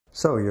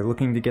So you're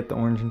looking to get the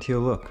orange and teal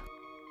look.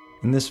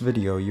 In this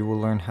video you will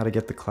learn how to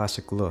get the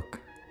classic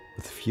look,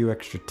 with a few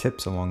extra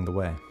tips along the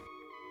way.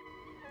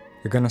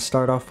 You're going to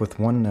start off with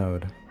one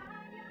node.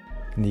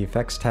 In the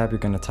effects tab you're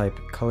going to type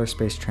color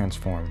space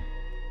transform.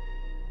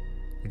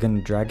 You're going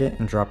to drag it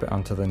and drop it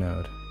onto the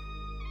node.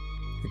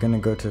 You're going to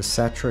go to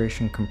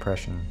saturation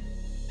compression.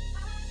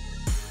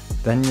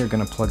 Then you're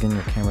going to plug in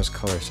your camera's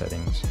color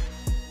settings.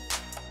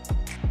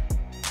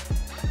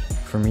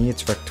 For me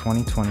it's Rec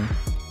 2020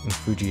 and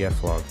Fuji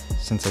F-Log,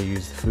 since I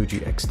use the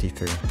Fuji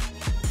X-T3.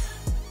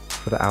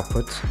 For the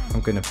outputs,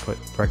 I'm going to put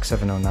Rec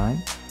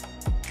 709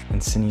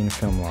 and Cine and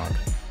Film Log.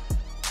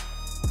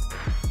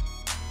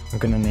 I'm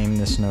going to name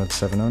this node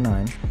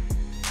 709,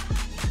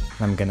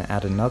 and I'm going to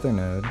add another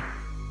node.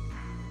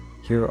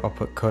 Here I'll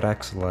put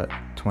Kodak Select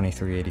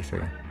 2383.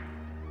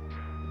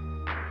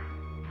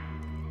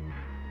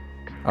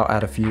 I'll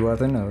add a few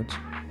other nodes: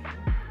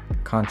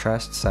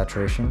 contrast,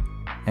 saturation,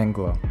 and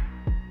glow.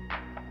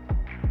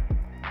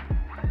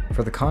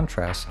 For the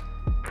contrast,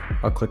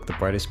 I'll click the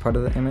brightest part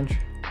of the image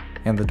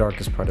and the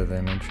darkest part of the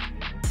image.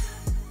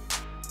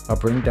 I'll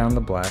bring down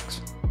the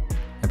blacks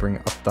and bring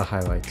up the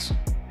highlights,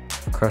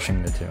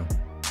 crushing the two.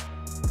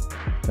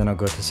 Then I'll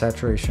go to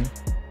saturation,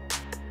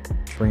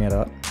 bring it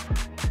up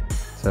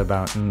to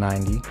about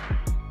 90,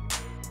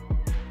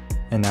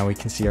 and now we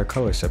can see our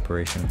color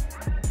separation.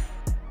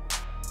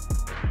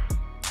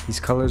 These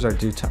colors are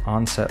due to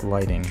onset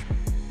lighting.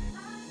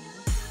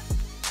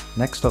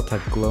 Next I'll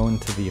type glow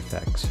into the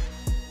effects.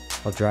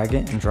 I'll drag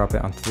it and drop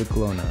it onto the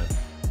glow node.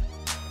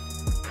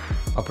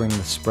 I'll bring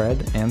the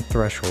spread and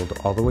threshold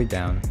all the way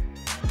down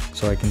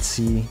so I can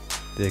see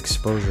the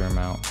exposure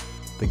amount,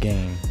 the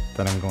gain,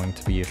 that I'm going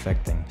to be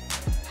affecting.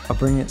 I'll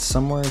bring it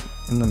somewhere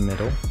in the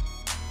middle.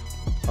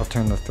 I'll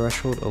turn the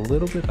threshold a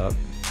little bit up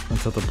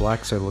until the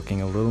blacks are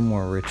looking a little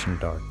more rich and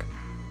dark.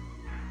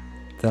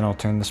 Then I'll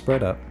turn the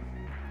spread up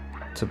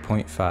to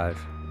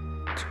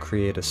 0.5 to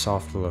create a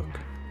soft look.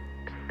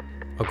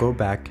 I'll go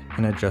back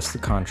and adjust the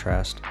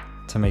contrast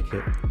to make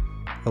it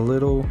a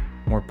little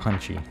more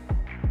punchy.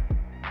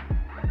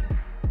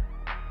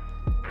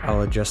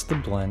 I'll adjust the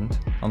blend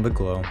on the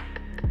glow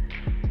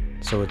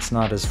so it's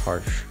not as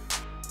harsh.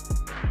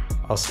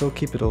 I'll still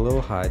keep it a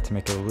little high to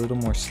make it a little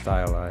more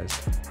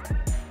stylized.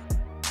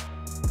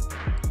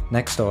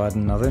 Next I'll add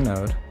another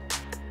node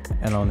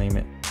and I'll name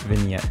it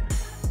Vignette.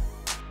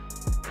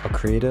 I'll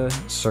create a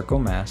circle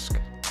mask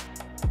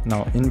and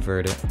I'll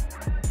invert it.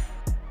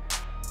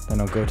 Then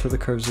I'll go to the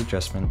curves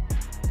adjustment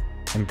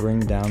and bring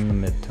down the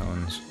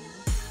midtones.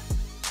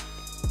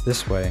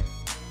 This way,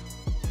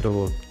 it'll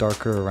look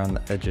darker around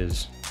the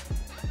edges.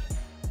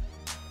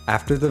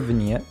 After the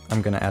vignette,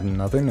 I'm going to add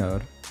another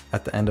node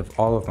at the end of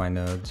all of my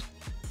nodes,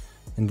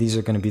 and these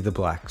are going to be the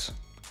blacks.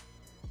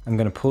 I'm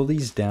going to pull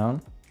these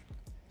down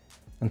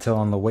until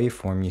on the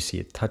waveform you see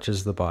it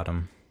touches the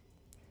bottom.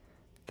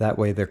 That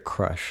way they're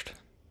crushed.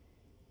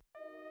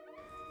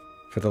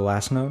 For the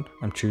last node,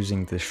 I'm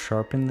choosing to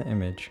sharpen the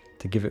image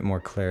to give it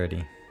more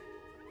clarity.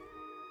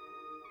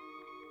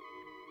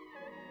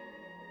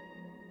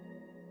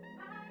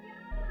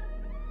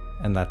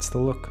 And that's the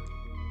look.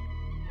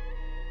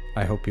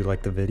 I hope you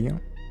liked the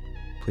video.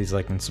 Please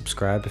like and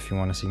subscribe if you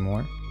want to see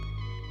more,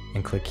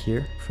 and click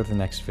here for the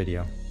next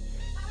video.